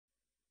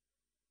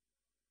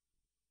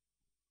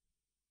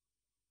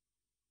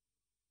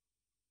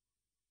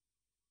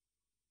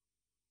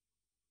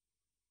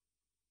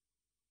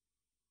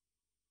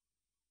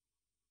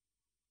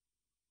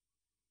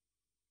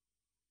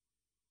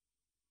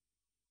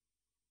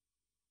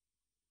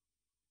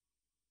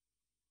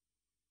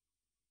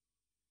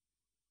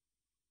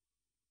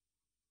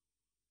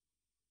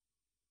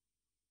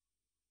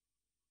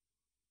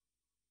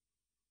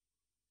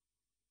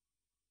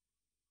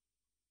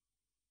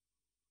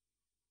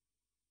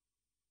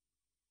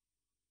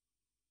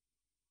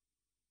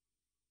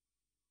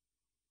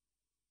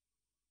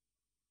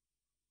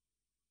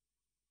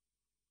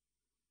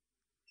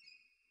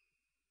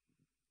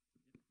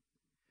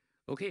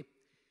Okay,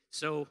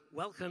 so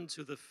welcome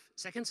to the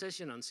second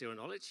session on zero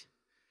knowledge.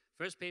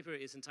 First paper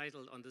is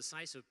entitled On the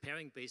Size of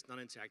Pairing-Based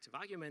Non-Interactive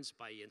Arguments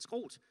by Jens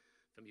Groth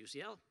from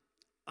UCL.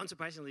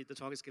 Unsurprisingly, the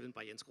talk is given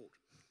by Jens Groth.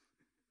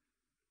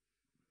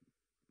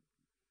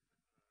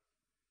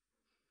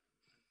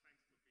 Thanks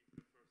for being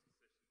the first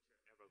session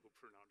chair ever who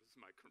pronounces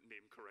my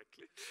name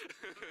correctly.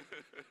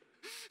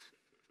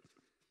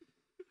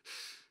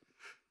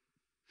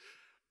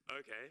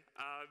 Okay,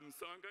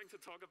 so I'm going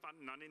to talk about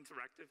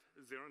non-interactive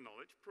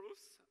zero-knowledge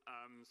proofs.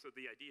 So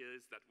the idea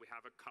is that we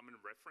have a common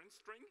reference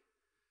string.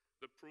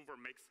 The prover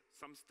makes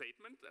some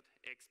statement that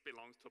X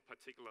belongs to a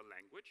particular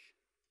language.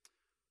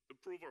 The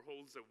prover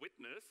holds a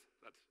witness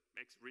that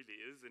X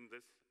really is in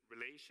this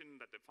relation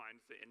that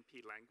defines the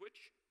NP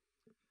language.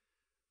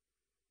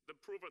 The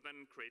prover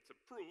then creates a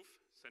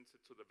proof, sends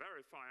it to the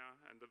verifier,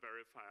 and the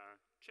verifier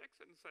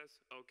checks it and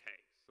says, okay,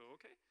 so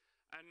okay.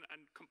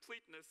 And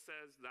completeness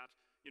says that,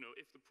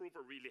 if the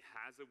prover really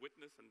has a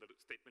witness and the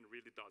statement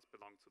really does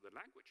belong to the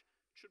language,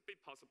 it should be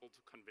possible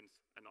to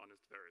convince an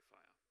honest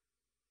verifier.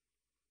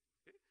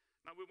 Okay?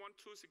 Now we want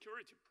two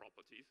security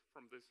properties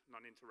from this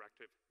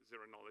non-interactive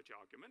zero-knowledge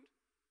argument.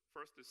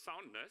 First is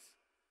soundness,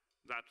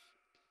 that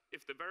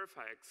if the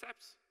verifier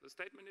accepts the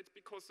statement, it's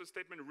because the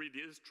statement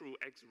really is true,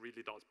 X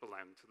really does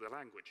belong to the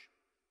language.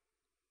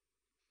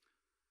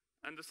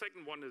 And the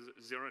second one is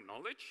zero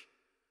knowledge,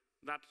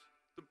 that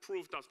the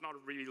proof does not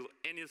reveal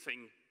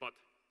anything but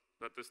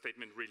that the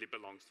statement really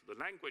belongs to the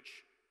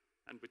language,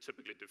 and we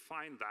typically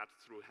define that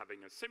through having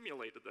a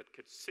simulator that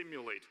can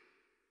simulate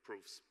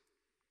proofs.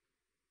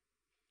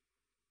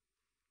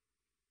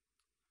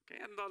 Okay,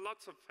 and there are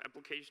lots of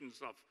applications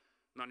of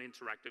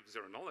non-interactive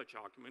zero-knowledge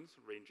arguments,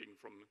 ranging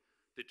from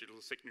digital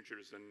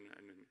signatures and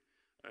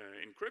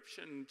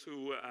encryption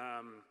to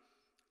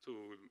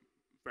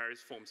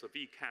various forms of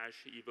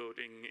eCash,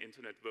 e-voting,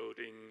 internet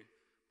voting,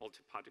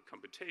 multi-party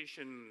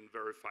computation,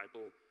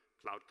 verifiable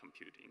cloud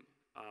computing.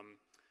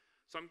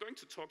 So I'm going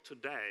to talk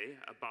today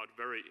about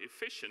very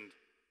efficient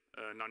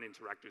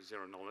non-interactive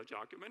zero-knowledge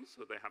arguments.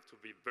 So they have to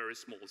be very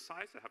small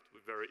size, they have to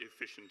be very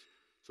efficient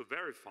to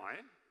verify.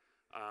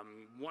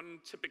 One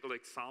typical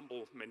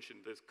example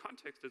mentioned in this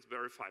context is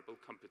verifiable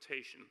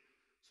computation.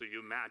 So you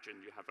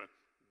imagine you have a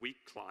weak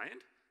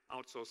client,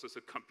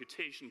 outsources a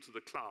computation to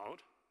the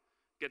cloud,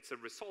 gets a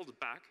result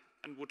back,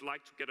 and would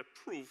like to get a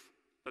proof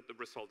that the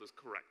result is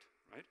correct,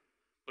 right?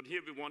 But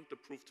here we want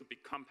the proof to be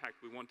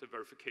compact, we want the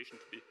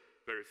verification to be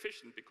very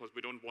efficient because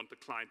we don't want the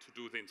client to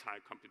do the entire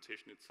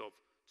computation itself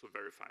to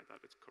verify that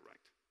it's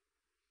correct.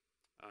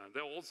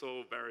 There are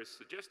also various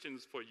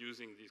suggestions for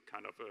using these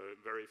kind of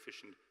very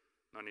efficient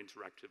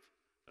non-interactive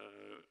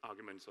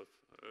arguments of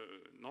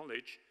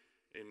knowledge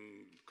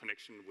in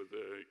connection with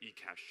the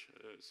eCash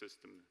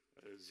system,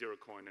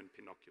 ZeroCoin and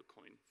Pinocchio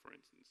coin, for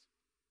instance.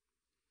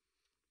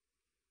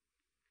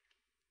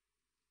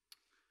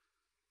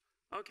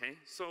 Okay,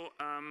 so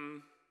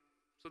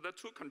there are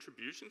two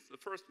contributions. The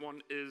first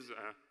one is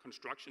a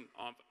construction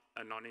of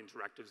a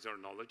non-interactive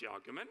zero-knowledge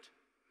argument.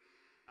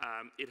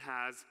 It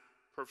has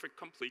perfect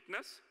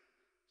completeness.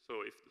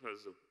 So if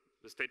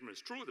the statement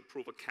is true, the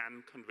prover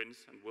can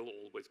convince and will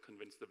always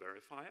convince the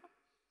verifier.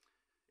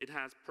 It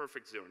has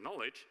perfect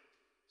zero-knowledge,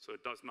 so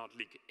it does not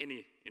leak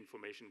any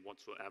information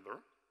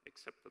whatsoever,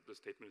 except that the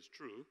statement is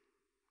true.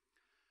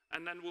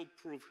 And then we'll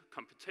prove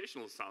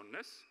computational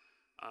soundness.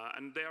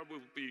 And there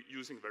we'll be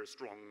using very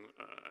strong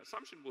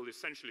assumption. We'll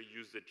essentially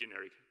use the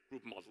generic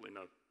group model in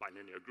a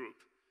bilinear group.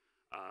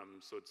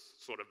 So it's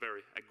sort of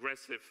very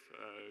aggressive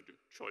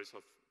choice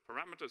of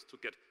parameters to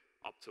get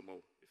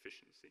optimal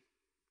efficiency.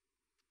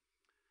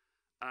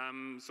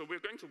 So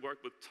we're going to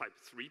work with type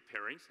 3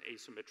 pairings,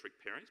 asymmetric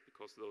pairings,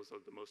 because those are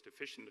the most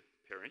efficient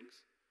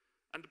pairings.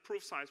 And the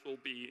proof size will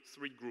be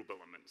 3 group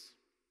elements.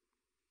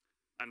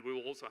 And we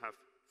will also have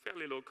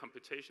fairly low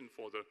computation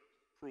for the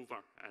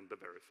prover and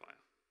the verifier.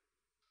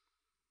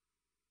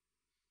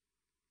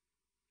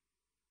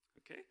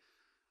 Okay,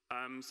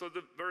 so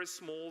the very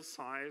small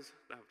size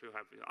that to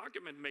have the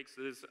argument makes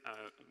this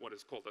what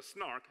is called a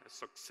SNARK, a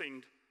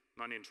succinct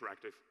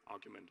non-interactive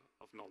argument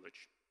of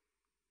knowledge.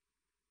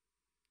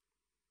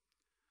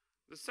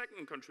 The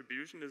second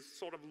contribution is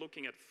sort of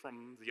looking at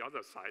from the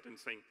other side and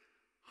saying,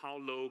 how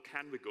low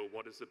can we go?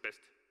 What is the best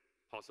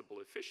possible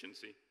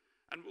efficiency?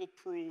 And we'll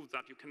prove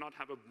that you cannot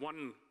have a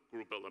one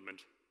group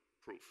element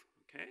proof.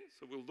 Okay,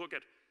 so we'll look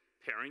at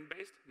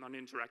pairing-based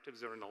non-interactive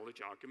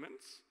zero-knowledge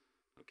arguments.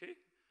 Okay.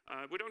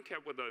 We don't care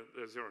whether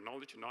there's zero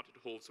knowledge or not, it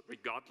holds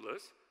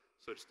regardless.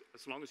 So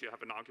as long as you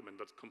have an argument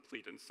that's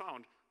complete and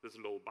sound, there's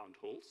low bound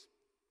holes.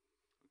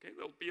 Okay,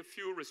 there'll be a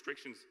few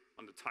restrictions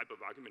on the type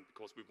of argument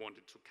because we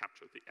wanted to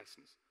capture the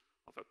essence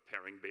of a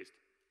pairing-based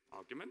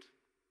argument.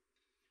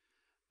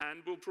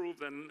 And we'll prove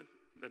then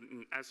that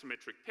in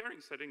asymmetric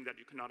pairing setting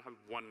that you cannot have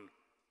one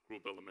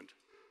group element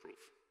proof.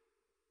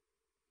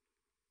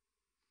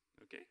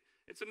 Okay,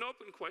 it's an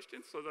open question,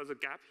 so there's a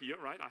gap here,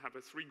 right? I have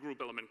a 3 group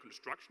element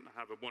construction, I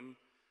have a 1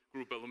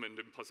 group element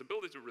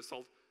impossibility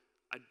result.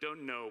 I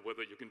don't know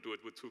whether you can do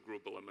it with 2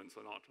 group elements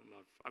or not. And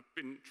I've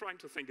been trying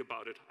to think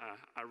about it.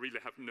 I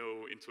really have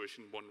no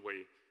intuition one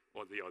way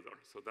or the other.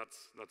 So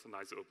that's a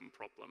nice open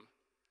problem.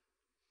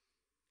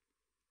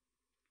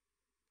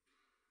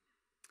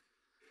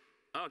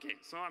 Okay,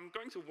 so I'm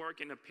going to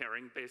work in a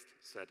pairing-based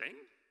setting.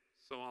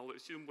 So I'll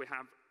assume we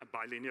have a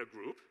bilinear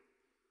group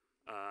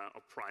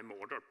of prime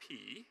order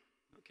P.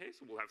 Okay,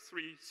 so we'll have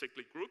 3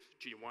 cyclic groups.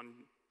 G1,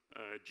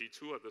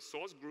 G2 are the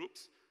source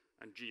groups,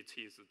 and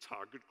GT is the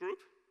target group.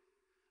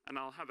 And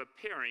I'll have a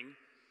pairing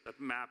that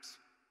maps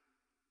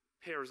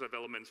pairs of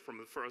elements from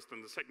the first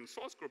and the second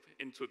source group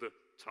into the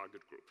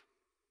target group.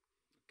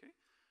 Okay?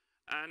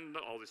 And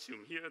I'll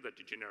assume here that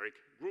the generic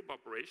group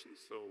operations,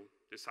 so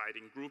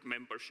deciding group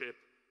membership,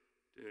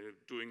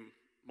 doing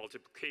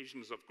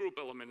multiplications of group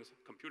elements,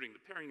 computing the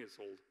pairing is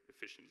all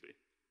efficiently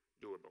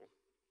doable.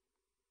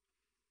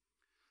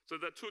 So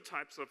there are 2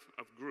 types of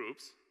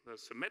groups. The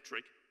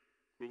symmetric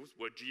groups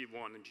where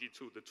G1 and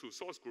G2, the 2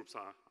 source groups,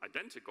 are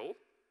identical,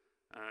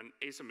 and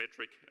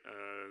asymmetric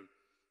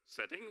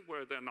setting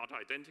where they're not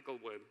identical,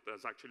 where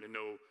there's actually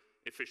no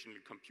efficiently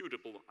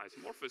computable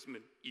isomorphism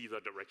in either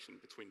direction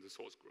between the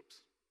source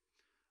groups.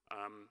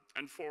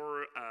 And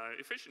for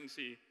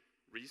efficiency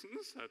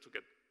reasons, to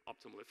get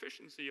optimal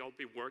efficiency, I'll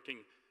be working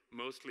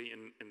mostly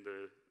in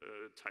the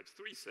type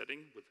 3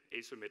 setting with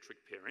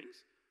asymmetric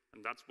pairings,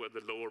 and that's where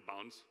the lower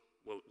bounds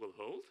will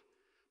hold.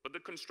 But the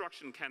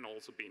construction can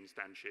also be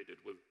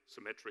instantiated with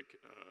symmetric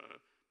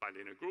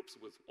bilinear groups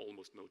with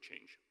almost no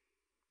change.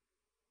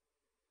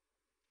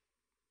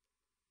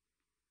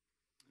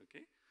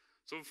 Okay,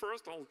 so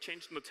first I'll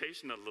change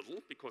notation a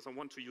little because I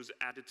want to use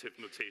additive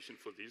notation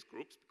for these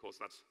groups because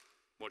that's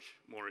much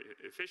more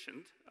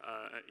efficient,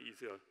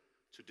 easier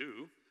to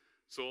do.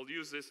 So I'll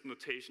use this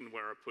notation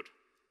where I put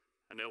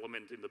an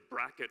element in the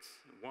brackets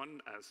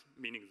 1 as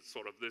meaning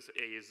sort of this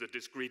A is the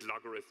discrete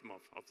logarithm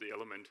of the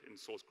element in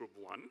source group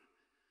 1.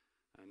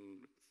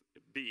 And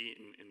B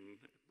in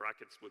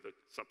brackets with a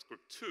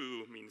subscript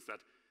 2 means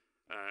that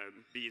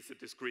B is the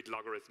discrete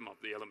logarithm of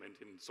the element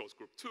in source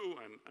group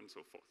 2 and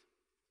so forth.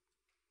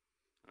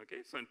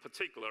 Okay, so in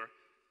particular,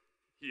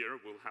 here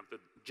we'll have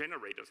the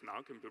generators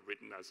now can be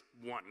written as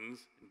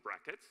 1s in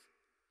brackets.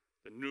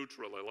 The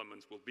neutral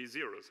elements will be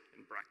 0s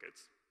in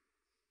brackets.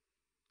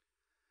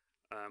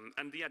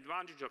 And the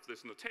advantage of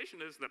this notation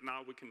is that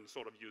now we can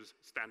sort of use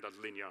standard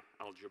linear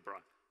algebra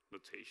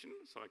notation.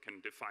 So I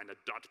can define a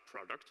dot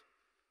product.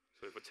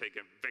 So if I take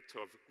a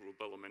vector of group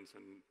elements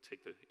and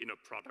take the inner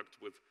product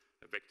with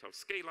a vector of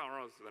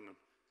scalars, then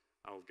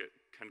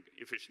can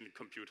efficiently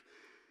compute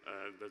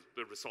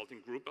the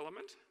resulting group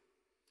element.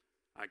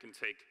 I can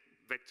take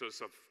vectors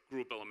of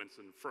group elements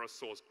in the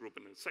first source group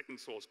and the second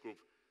source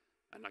group,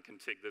 and I can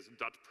take this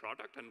dot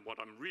product, and what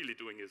I'm really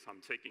doing is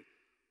I'm taking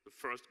the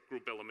first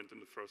group element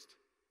in the first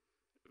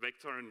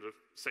vector and the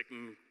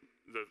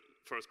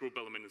first group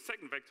element in the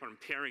second vector and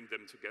pairing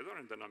them together,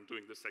 and then I'm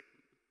doing the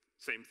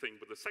same thing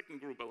with the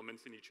second group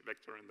elements in each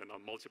vector, and then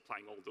I'm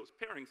multiplying all those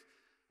pairings,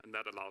 and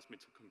that allows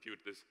me to compute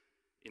this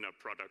inner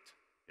product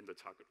in the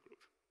target group.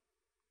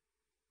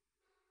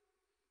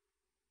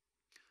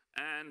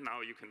 And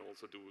now you can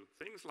also do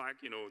things like,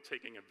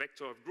 taking a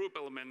vector of group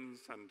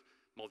elements and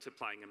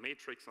multiplying a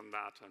matrix on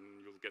that, and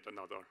you'll get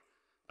another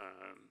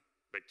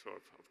vector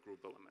of group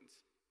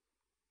elements.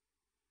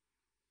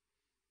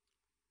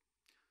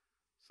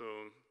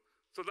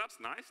 So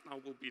that's nice. Now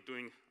we'll be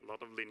doing a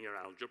lot of linear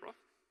algebra.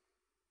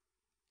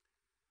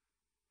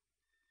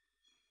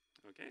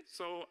 Okay,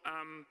 so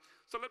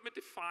let me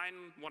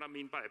define what I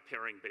mean by a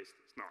pairing-based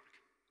snark.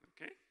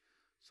 Okay,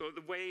 so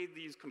the way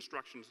these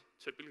constructions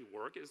typically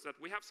work is that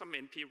we have some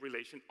NP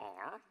relation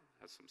R,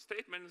 has some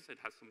statements, it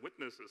has some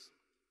witnesses.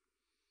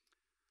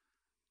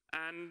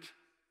 And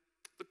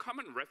the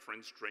common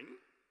reference string,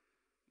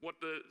 what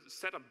the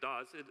setup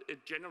does,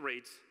 it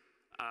generates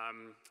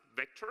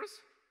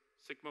vectors,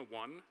 sigma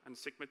 1 and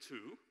sigma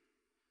 2,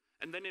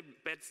 and then it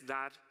embeds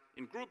that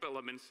in group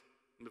elements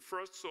in the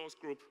first source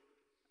group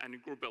and in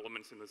group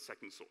elements in the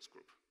second source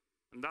group.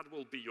 And that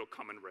will be your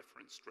common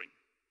reference string.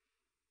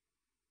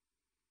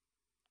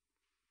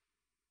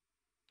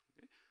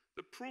 Okay.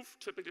 The proof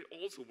typically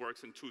also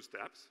works in 2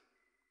 steps.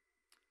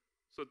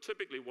 So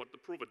typically what the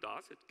prover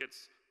does, it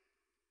gets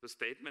the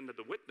statement and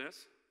the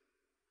witness,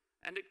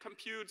 and it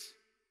computes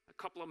a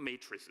couple of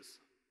matrices.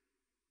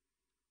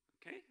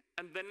 Okay?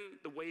 And then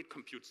the way it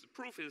computes the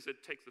proof is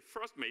it takes the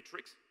first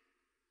matrix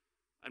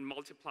and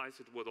multiplies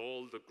it with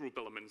all the group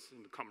elements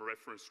in the common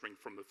reference string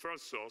from the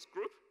first source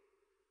group,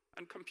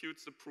 and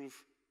computes the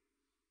proof,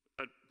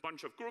 a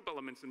bunch of group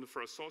elements in the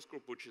first source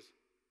group, which is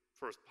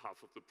first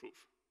half of the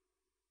proof.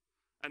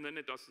 And then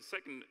it does the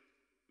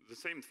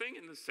same thing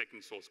in the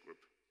second source group.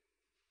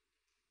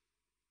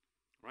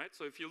 Right?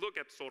 So if you look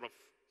at sort of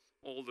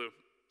all the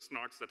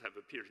snarks that have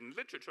appeared in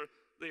literature,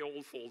 they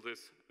all follow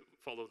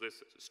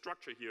this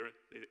structure here.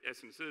 The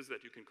essence is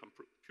that you can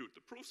compute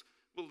the proofs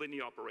with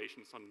linear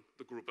operations on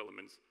the group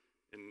elements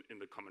in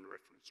the common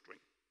reference string.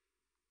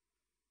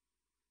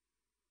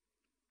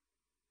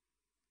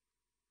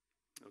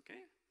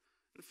 Okay?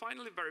 And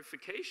finally,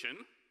 verification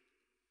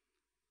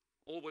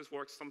always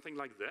works something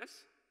like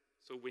this.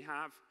 So we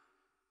have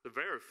the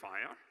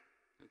verifier.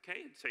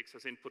 Okay? It takes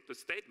as input the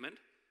statement,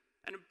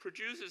 and it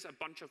produces a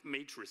bunch of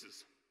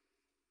matrices,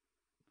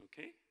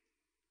 okay?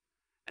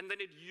 And then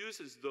it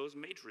uses those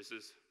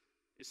matrices.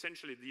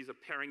 Essentially, these are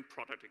pairing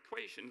product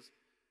equations.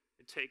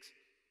 It takes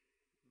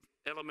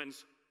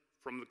elements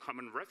from the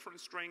common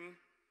reference string,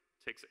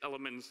 takes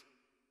elements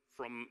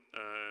from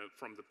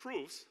the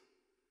proofs,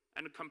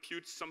 and it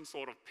computes some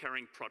sort of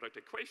pairing product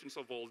equations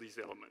of all these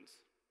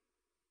elements.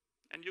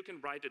 And you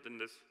can write it in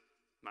this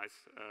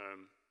nice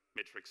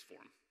matrix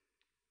form.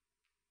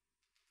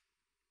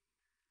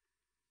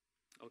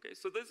 Okay,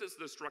 so this is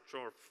the structure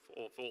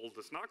of all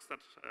the snarks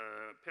that,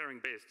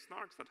 pairing-based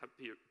snarks that have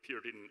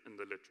appeared in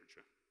the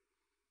literature.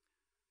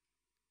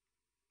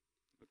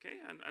 Okay,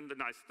 and the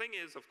nice thing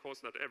is, of course,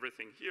 that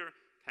everything here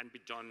can be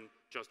done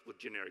just with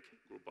generic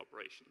group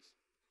operations.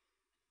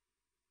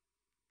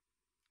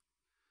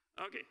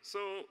 Okay,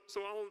 so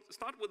I'll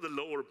start with the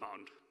lower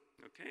bound,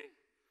 okay?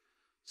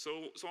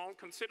 So I'll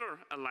consider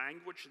a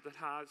language that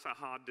has a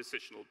hard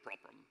decisional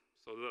problem.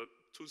 So the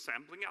two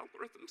sampling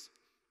algorithms,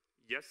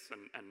 yes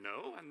and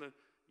no, and the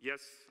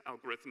yes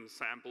algorithm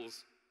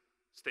samples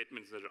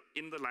statements that are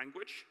in the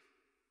language.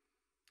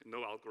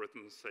 No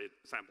algorithm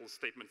samples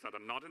statements that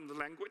are not in the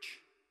language.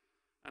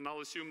 And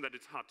I'll assume that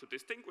it's hard to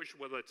distinguish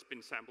whether it's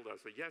been sampled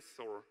as a yes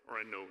or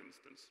a no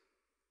instance.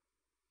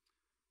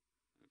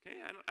 Okay,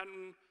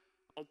 and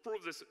I'll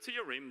prove this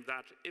theorem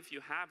that if you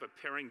have a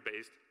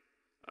pairing-based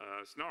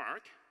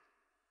snark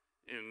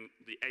in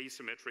the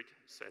asymmetric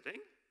setting,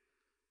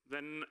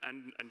 then,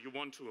 and you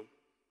want to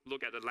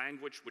look at a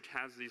language which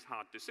has these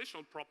hard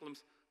decisional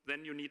problems,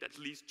 then you need at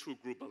least two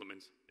group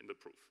elements in the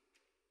proof.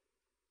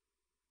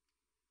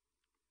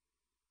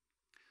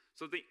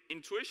 So the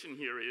intuition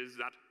here is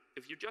that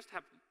if you just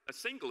have a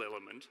single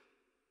element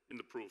in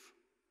the proof,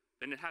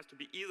 then it has to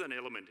be either an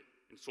element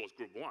in source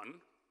group 1,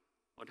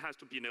 or it has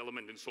to be an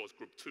element in source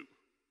group 2,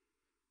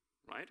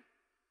 right?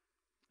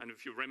 And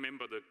if you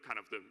remember the kind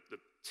of the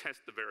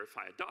test the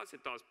verifier does,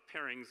 it does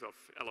pairings of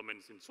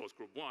elements in source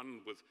group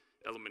 1 with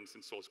elements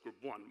in source group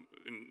 1,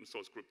 in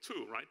source group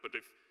 2, right? But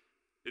if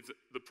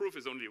the proof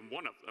is only in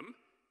one of them,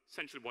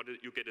 essentially what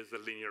you get is a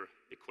linear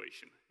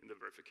equation in the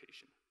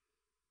verification.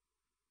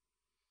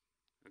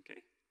 Okay?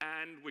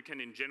 And we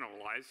can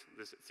generalize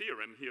this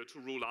theorem here to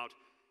rule out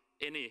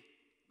any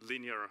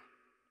linear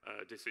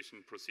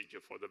decision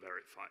procedure for the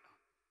verifier.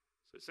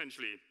 So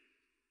essentially,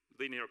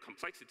 linear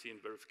complexity in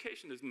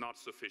verification is not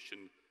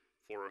sufficient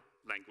for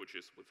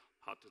languages with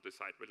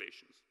hard-to-decide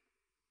relations.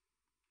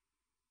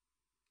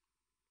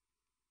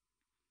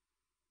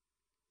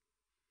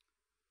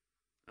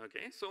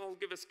 Okay, so I'll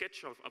give a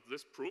sketch of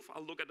this proof.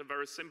 I'll look at a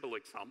very simple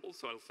example.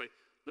 So I'll say,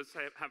 let's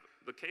have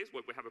the case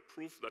where we have a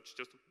proof that's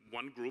just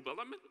one group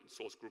element,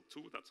 source group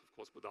 2, that's of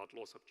course without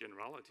loss of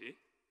generality.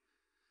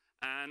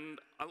 And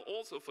I'll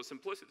also, for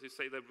simplicity,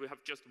 say that we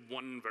have just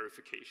one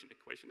verification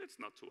equation. It's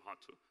not too hard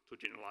to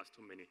generalize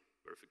too many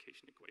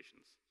verification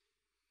equations.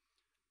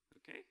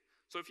 Okay,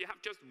 so if you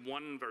have just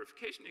one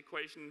verification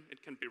equation,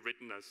 it can be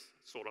written as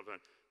sort of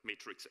a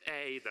matrix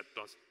A that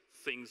does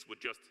things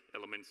with just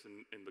elements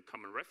in the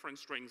common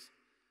reference strings,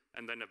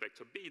 and then a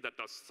vector B that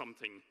does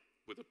something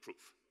with a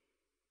proof.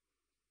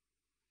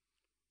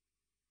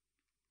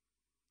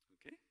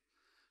 Okay,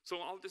 so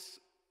I'll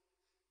just,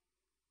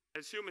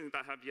 assuming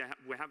that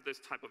we have this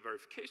type of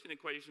verification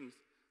equations,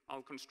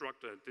 I'll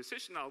construct a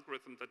decision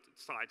algorithm that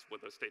decides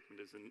whether a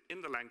statement is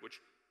in the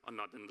language or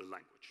not in the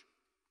language.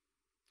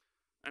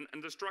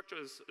 And the structure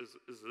is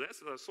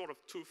this. There are sort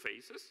of two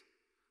phases.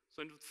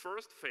 So in the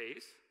first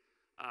phase,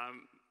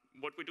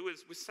 what we do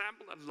is we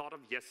sample a lot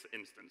of yes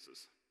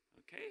instances,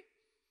 okay?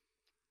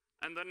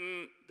 And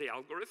then the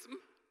algorithm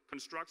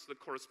constructs the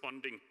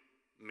corresponding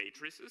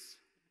matrices.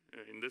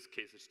 In this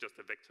case, it's just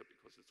a vector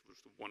because it's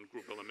just one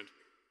group element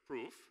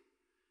proof.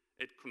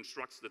 It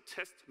constructs the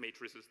test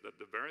matrices that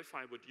the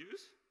verifier would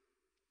use.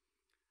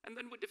 And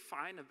then we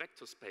define a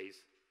vector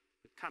space.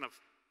 It kind of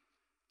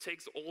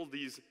takes all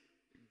these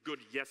good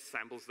yes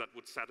samples that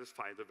would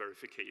satisfy the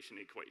verification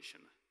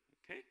equation,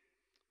 okay?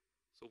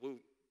 So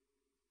we'll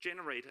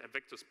generate a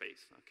vector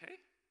space, okay?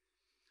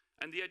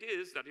 And the idea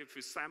is that if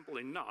we sample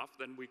enough,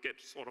 then we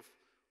get sort of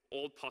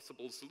all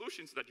possible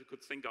solutions that you could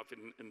think of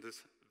in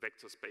this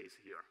vector space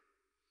here,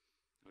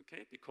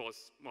 okay?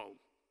 Because, well,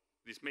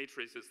 these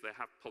matrices, they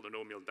have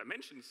polynomial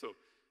dimensions, so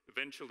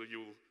eventually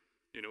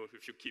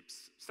if you keep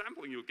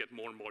sampling, you'll get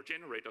more and more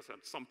generators.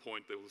 At some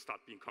point, they will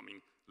start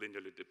becoming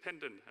linearly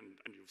dependent,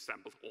 and you've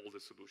sampled all the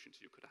solutions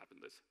you could have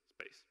in this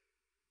space.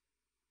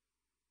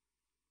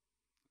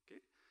 Okay.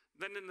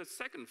 Then in the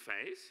second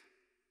phase,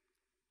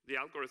 the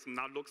algorithm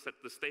now looks at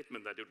the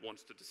statement that it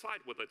wants to decide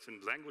whether it's in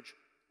language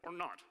or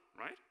not,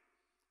 right?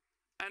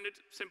 And it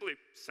simply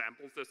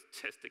samples this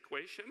test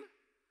equation,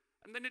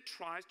 and then it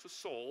tries to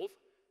solve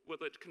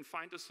whether it can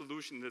find a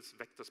solution in this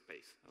vector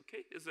space,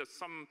 okay? Is there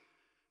some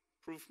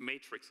proof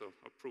matrix or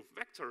proof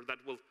vector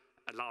that will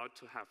allow it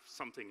to have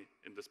something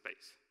in the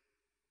space?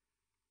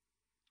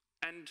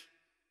 And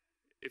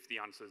if the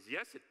answer is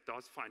yes, it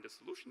does find a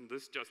solution.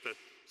 This is just a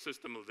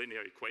system of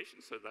linear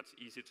equations, so that's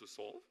easy to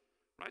solve,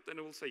 right? Then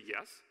it will say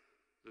yes,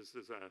 this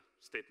is a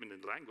statement in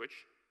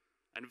language.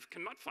 And if it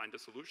cannot find a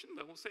solution,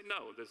 they will say,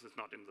 no, this is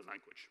not in the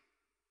language.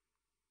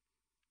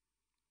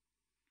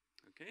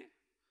 Okay?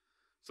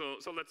 So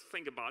let's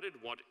think about it.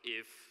 What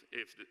if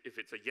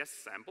it's a yes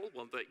sample?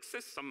 Well, there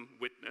exists some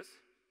witness.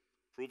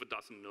 Prover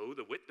doesn't know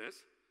the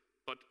witness,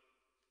 but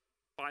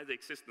by the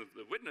existence of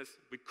the witness,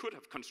 we could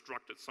have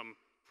constructed some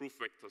proof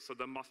vector, so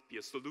there must be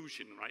a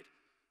solution, right?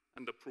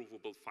 And the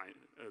prover will find,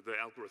 the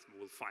algorithm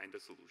will find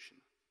a solution.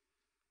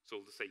 So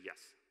it will say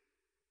yes.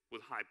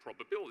 With high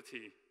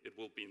probability, it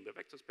will be in the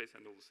vector space,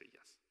 and it will say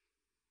yes.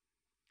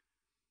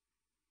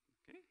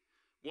 Okay?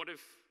 What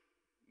if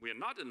we are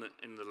not in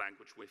the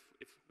language,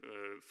 if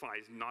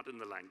phi is not in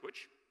the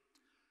language?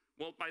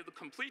 Well, by the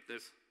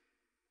completeness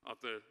of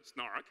the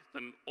snark,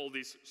 then all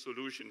these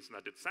solutions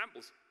that it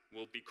samples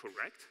will be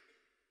correct.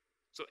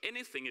 So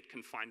anything it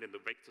can find in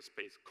the vector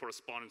space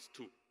corresponds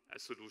to a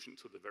solution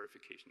to the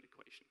verification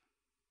equation,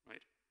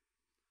 right?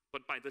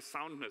 But by the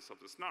soundness of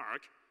the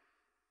snark,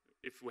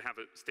 if we have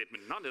a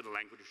statement not in the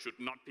language, it should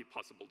not be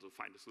possible to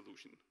find a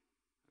solution,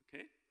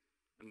 okay?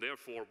 And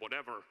therefore,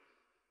 whatever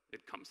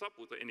it comes up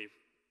with, any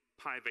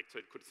pi vector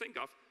it could think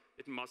of,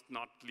 it must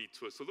not lead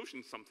to a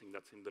solution, something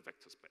that's in the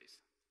vector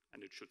space,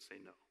 and it should say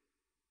no.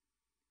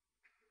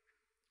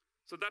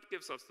 So that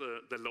gives us the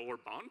lower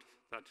bound,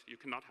 that you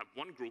cannot have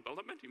one group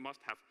element, you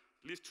must have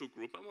at least two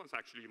group elements.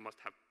 Actually, you must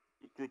have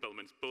group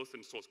elements both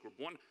in source group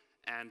 1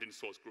 and in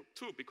source group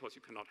 2, because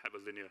you cannot have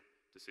a linear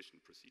decision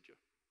procedure.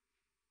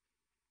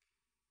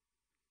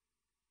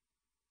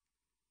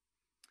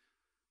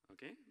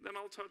 Okay, then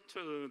I'll turn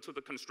to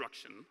the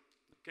construction,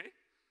 okay?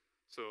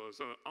 So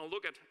I'll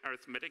look at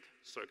arithmetic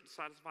circuit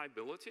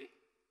satisfiability.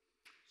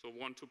 So I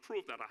want to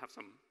prove that I have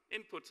some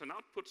inputs and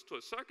outputs to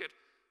a circuit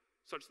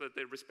such that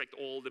they respect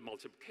all the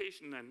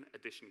multiplication and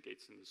addition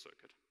gates in the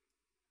circuit.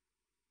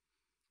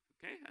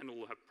 Okay, and it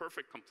will have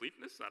perfect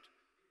completeness, that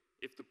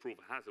if the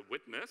prover has a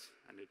witness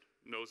and it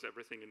knows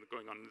everything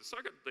going on in the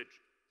circuit,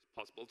 it's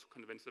possible to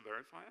convince the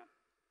verifier.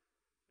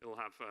 It will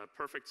have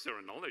perfect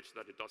zero knowledge,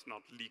 that it does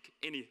not leak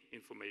any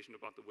information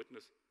about the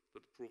witness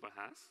that the prover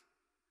has.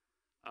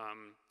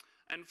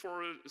 And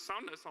for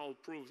soundness, I'll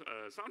prove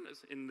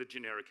soundness in the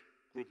generic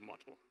group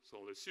model. So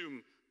I'll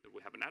assume that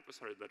we have an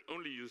adversary that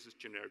only uses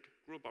generic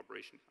group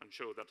operation and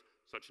show that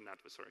such an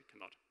adversary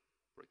cannot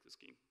break the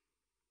scheme.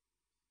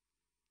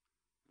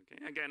 Okay,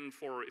 again,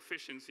 for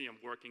efficiency, I'm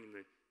working in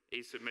the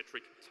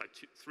asymmetric type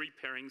 3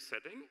 pairing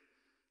setting,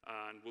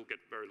 and we'll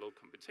get very low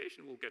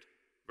computation. We'll get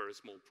very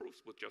small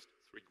proofs with just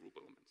 3 group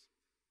elements.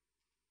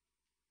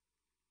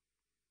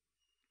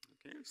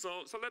 Okay,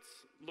 so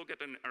let's look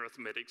at an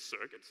arithmetic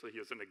circuit. So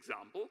here's an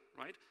example,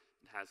 right?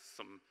 It has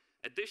some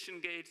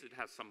addition gates, it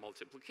has some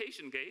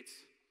multiplication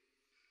gates.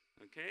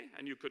 Okay,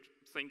 and you could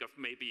think of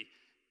maybe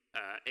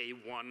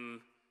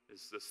A1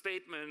 is the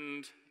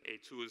statement,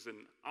 A2 is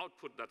an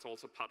output that's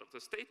also part of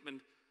the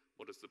statement.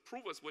 What is the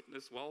prover's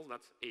witness? Well,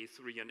 that's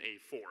A3 and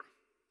A4.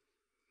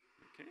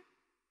 Okay.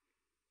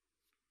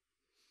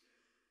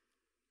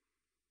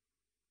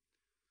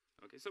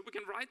 Okay, so we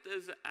can write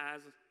this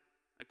as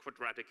a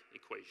quadratic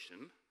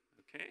equation.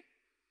 Okay.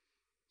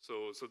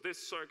 So this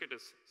circuit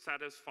is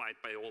satisfied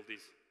by all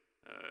these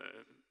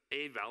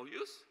A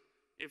values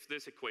if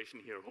this equation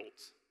here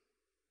holds.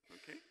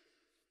 Okay?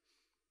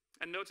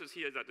 And notice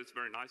here that it's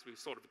very nice. We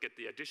sort of get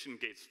the addition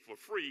gates for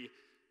free.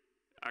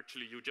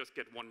 Actually, you just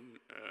get one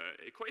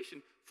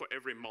equation for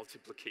every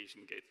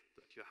multiplication gate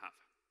that you have.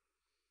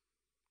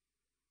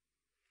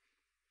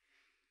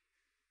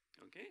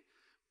 Okay?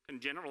 Can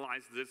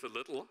generalize this a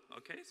little.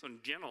 Okay? So in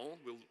general,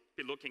 we'll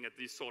be looking at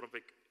these sort of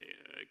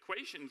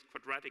equations,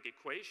 quadratic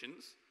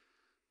equations,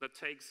 that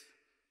takes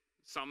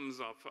sums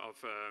of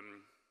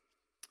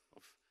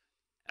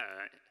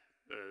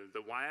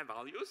the y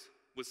values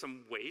with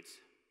some weight,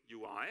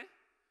 ui,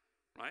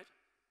 right?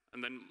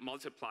 And then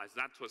multiplies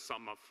that to a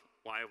sum of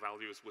y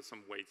values with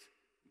some weight,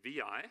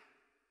 vi,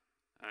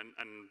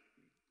 and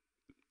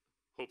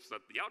hopes that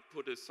the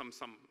output is some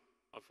sum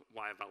of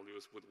y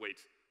values with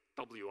weight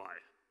wi,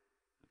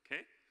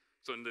 okay?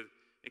 So in the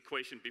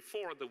equation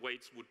before, the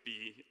weights would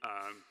be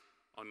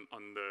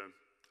on the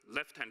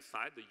left-hand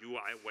side, the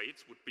ui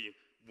weights would be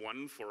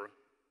 1 for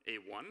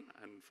A1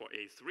 and for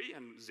A3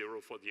 and 0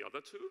 for the other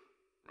two,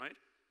 right?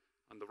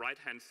 On the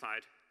right-hand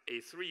side,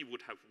 A3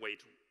 would have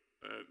weight,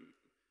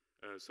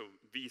 so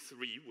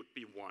V3 would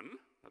be 1,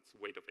 that's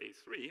the weight of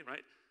A3,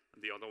 right?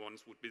 And the other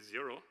ones would be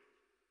 0.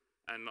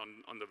 And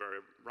on the very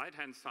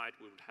right-hand side,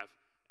 we would have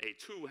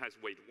A2 has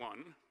weight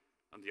 1,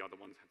 and the other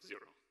ones have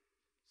 0.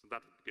 So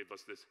that would give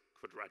us this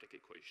quadratic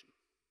equation.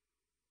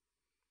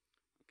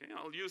 Okay,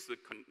 I'll use the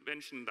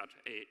convention that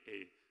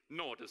a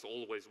naught is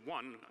always 1,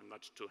 and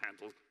that's to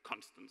handle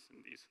constants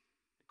in these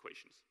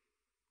equations.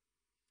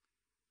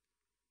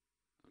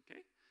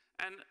 Okay,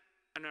 and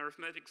an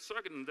arithmetic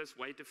circuit in this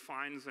way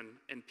defines an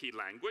NP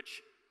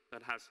language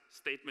that has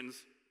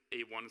statements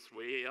A1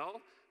 through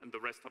AL, and the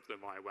rest of the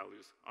y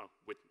values are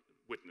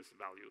witness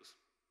values.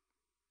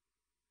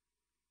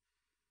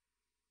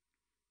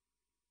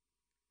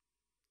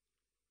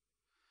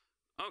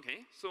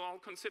 Okay, so I'll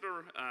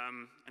consider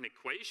an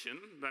equation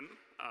then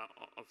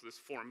of this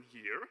form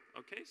here.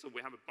 Okay, so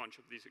we have a bunch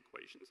of these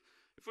equations.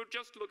 If we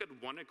just look at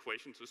one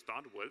equation to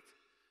start with,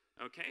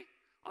 okay,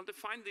 I'll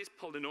define these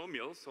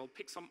polynomials. So I'll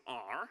pick some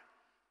R.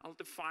 I'll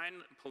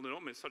define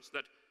polynomials such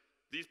that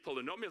these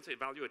polynomials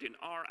evaluated in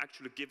R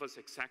actually give us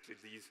exactly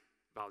these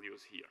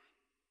values here.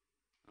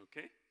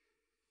 Okay?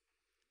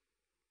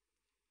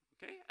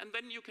 Okay, and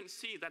then you can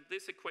see that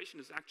this equation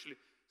is actually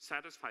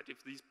satisfied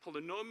if this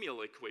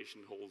polynomial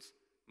equation holds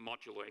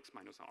modulo x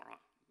minus r.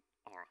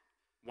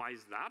 Why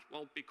is that?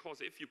 Well,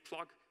 because if you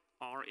plug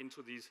r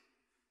into these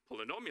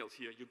polynomials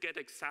here, you get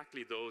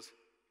exactly those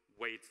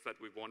weights that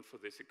we want for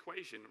this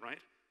equation, right?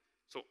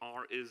 So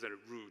r is a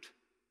root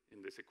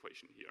in this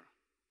equation here.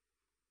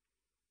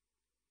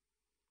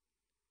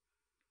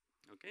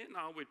 Okay,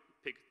 now we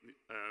pick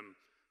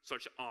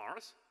such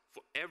r's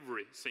for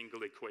every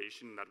single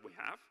equation that we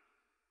have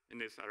in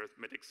this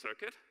arithmetic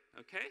circuit,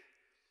 okay?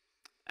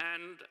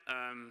 And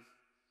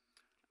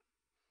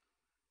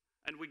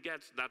we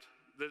get that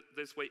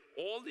this way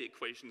all the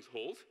equations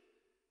hold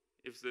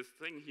if this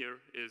thing here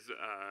is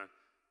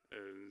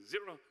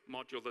 0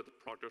 modulo the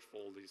product for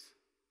all these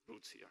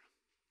roots here.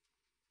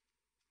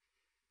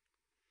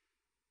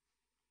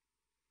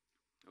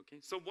 Okay,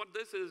 so what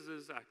this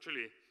is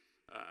actually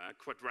a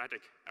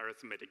quadratic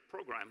arithmetic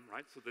program,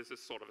 right? So this is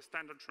sort of a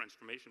standard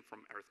transformation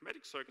from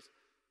arithmetic circuits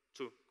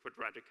to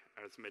quadratic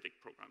arithmetic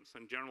programs.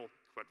 In general,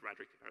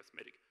 quadratic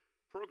arithmetic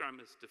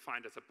program is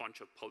defined as a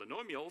bunch of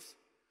polynomials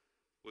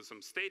with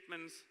some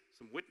statements,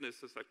 some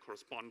witnesses that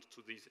correspond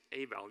to these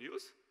a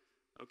values,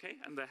 okay?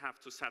 And they have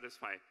to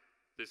satisfy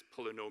this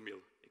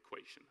polynomial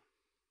equation.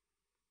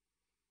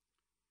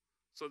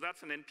 So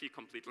that's an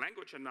NP-complete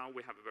language, and now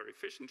we have a very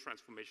efficient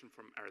transformation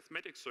from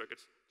arithmetic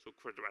circuits to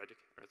quadratic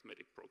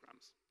arithmetic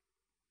programs.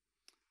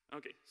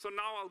 Okay, so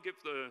now I'll give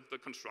the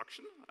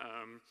construction.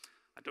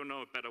 I don't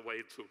know a better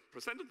way to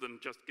present it than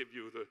just give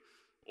you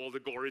all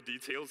the gory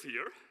details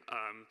here,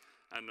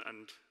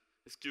 and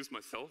excuse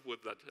myself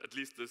with that. At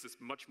least this is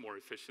much more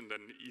efficient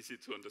and easy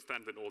to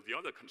understand than all the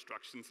other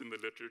constructions in the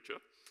literature.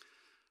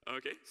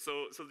 Okay,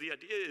 so the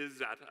idea is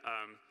that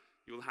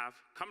you'll have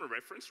common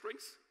reference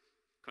strings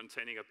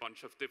containing a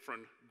bunch of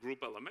different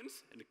group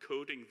elements and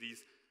encoding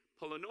these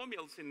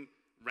polynomials in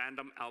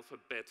random alpha,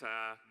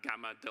 beta,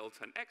 gamma,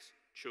 delta, and x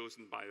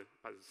chosen by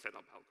the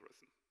setup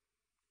algorithm.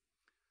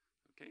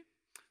 Okay?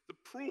 The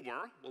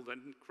prover will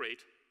then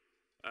create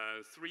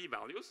 3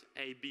 values,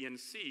 a, b, and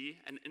c,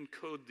 and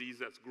encode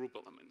these as group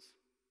elements.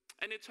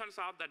 And it turns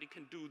out that it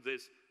can do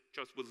this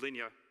just with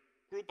linear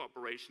group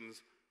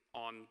operations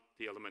on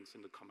the elements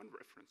in the common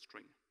reference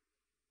string,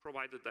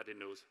 provided that it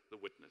knows the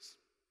witness.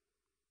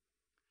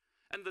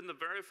 And then the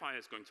verifier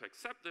is going to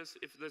accept this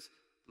if this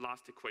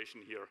last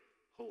equation here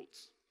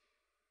holds.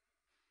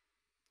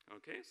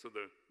 Okay, so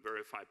the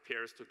verifier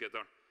pairs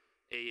together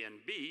A and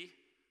B.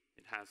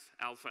 It has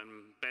alpha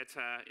and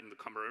beta in the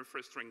common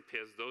reference string,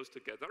 pairs those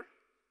together.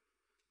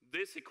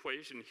 This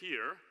equation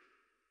here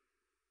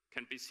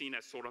can be seen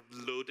as sort of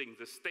loading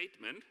the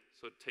statement.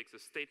 So it takes the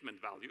statement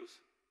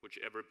values, which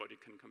everybody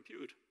can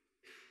compute.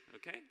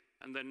 Okay,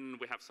 and then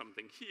we have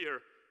something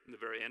here in the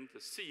very end, the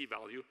C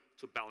value,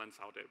 to balance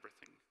out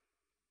everything.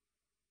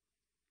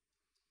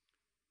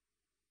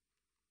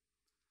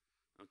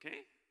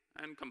 Okay,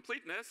 and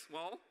completeness,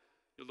 well,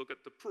 you look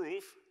at the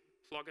proof,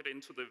 plug it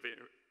into the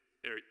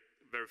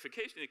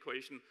verification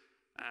equation,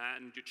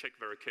 and you check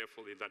very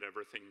carefully that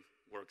everything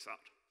works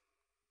out.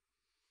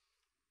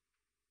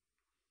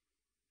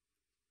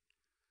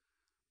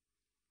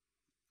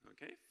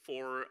 Okay,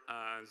 for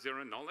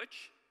zero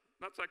knowledge,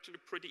 that's actually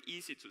pretty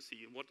easy to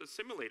see. What the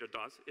simulator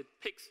does, it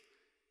picks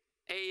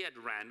A at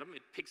random,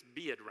 it picks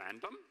B at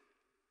random,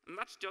 and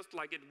that's just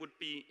like it would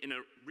be in a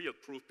real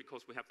proof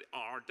because we have the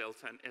R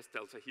delta and S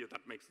delta here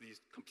that makes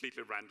these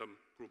completely random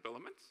group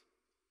elements.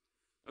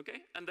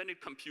 Okay, and then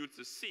it computes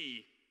the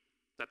C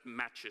that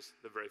matches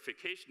the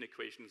verification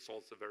equation,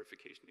 solves the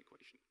verification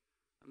equation.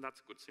 And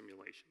that's a good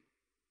simulation.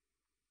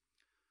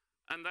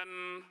 And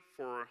then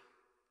for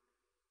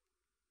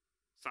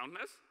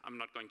soundness,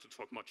 I'm not going to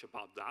talk much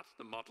about that.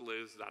 The model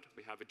is that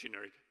we have a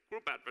generic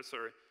group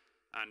adversary,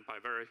 and by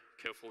very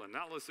careful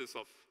analysis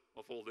of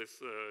all these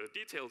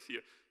details here,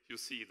 you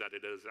see that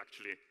it is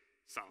actually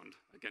sound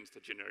against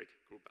a generic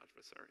group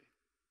adversary.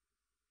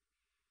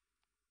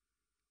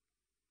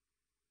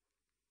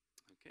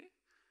 Okay,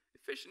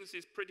 efficiency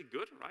is pretty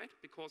good, right?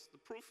 Because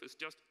the proof is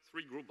just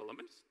 3 group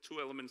elements,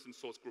 2 elements in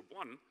source group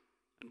 1,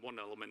 and 1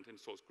 element in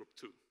source group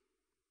 2.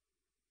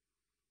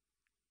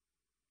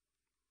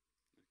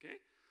 Okay,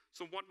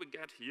 so what we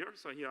get here,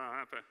 so here I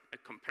have a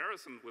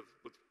comparison with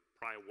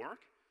prior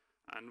work,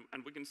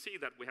 and we can see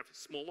that we have a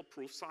smaller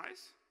proof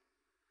size,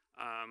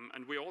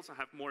 and we also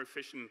have more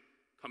efficient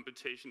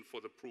computation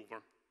for the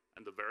prover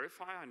and the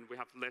verifier, and we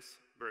have less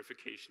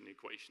verification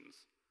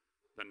equations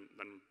than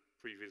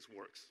previous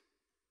works.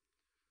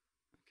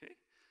 Okay,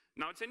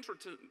 now it's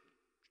interesting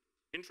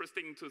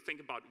to think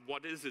about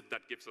what is it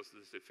that gives us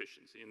this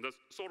efficiency, and there's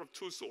sort of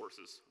 2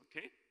 sources.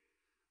 Okay,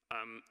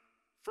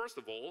 first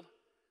of all,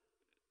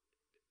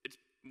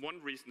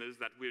 one reason is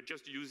that we're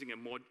just using a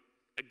more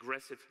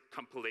aggressive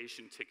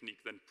compilation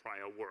technique than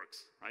prior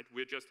works, right?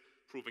 We're just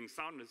proving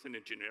soundness in a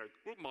generic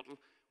group model,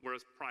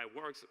 whereas prior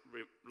works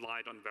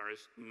relied on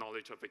various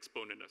knowledge of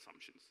exponent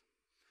assumptions.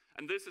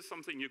 And this is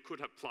something you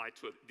could apply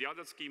to the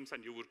other schemes,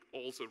 and you would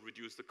also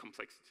reduce the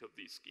complexity of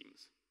these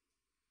schemes.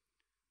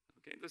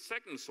 Okay, the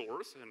second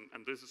source,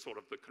 and this is sort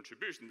of the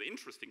contribution, the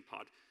interesting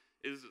part,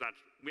 is that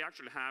we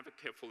actually have a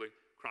carefully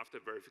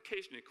crafted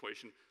verification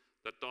equation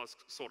that does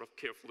sort of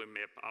carefully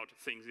map out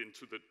things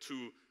into the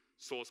two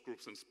source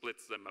groups and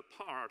splits them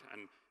apart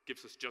and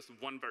gives us just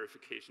one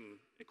verification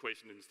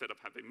equation instead of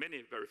having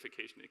many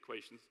verification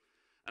equations.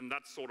 And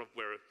that's sort of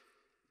where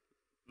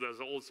there's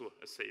also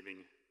a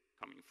saving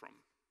coming from.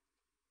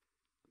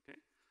 Okay.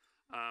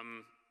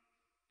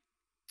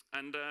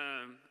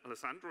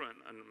 Alessandro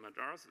and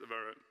Madaras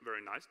were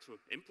very nice to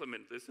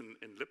implement this in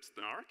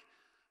LibSnark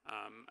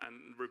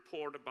and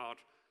report about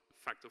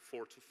factor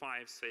 4 to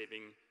 5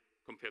 saving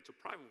compared to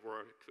private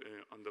work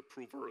on the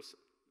prover's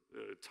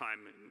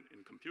time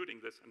in computing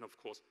this, and of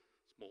course,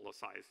 smaller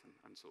size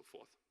and so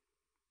forth.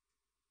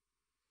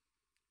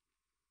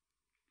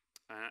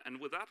 And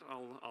with that,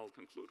 I'll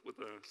conclude with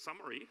a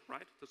summary,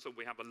 right? So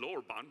we have a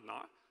lower bound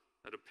now,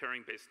 that a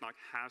pairing-based SNARK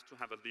has to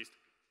have at least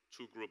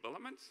 2 group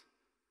elements,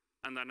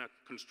 and then a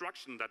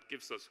construction that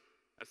gives us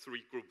a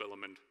 3-group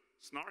element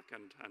SNARK,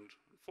 and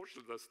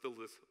unfortunately, there's still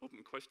this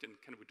open question,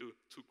 can we do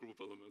 2 group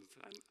elements?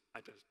 And I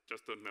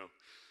just don't know.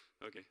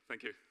 Okay,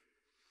 thank you.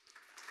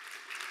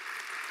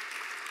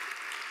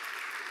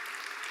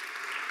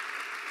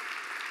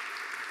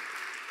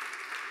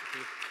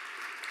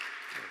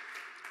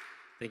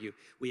 Thank you.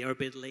 We are a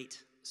bit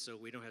late, so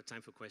we don't have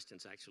time for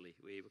questions, actually.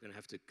 We're going to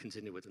have to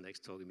continue with the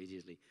next talk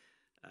immediately.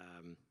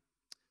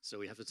 So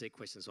we have to take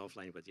questions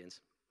offline by the end.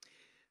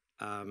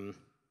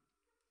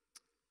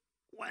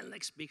 While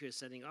next speaker is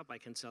setting up, I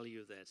can tell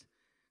you that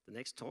the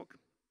next talk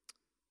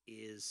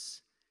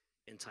is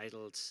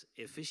entitled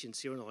Efficient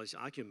Zero-Knowledge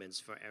Arguments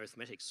for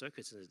Arithmetic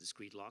Circuits in a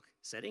Discrete Log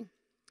Setting.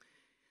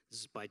 This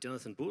is by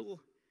Jonathan Boudel,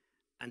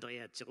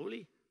 Andrea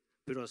Cerulli,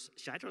 Pyrrhos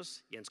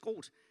Chaidros, Jens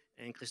Groth,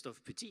 and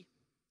Christophe Petit.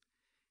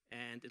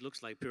 And it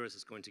looks like Pyrrhos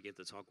is going to give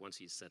the talk once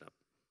he's set up.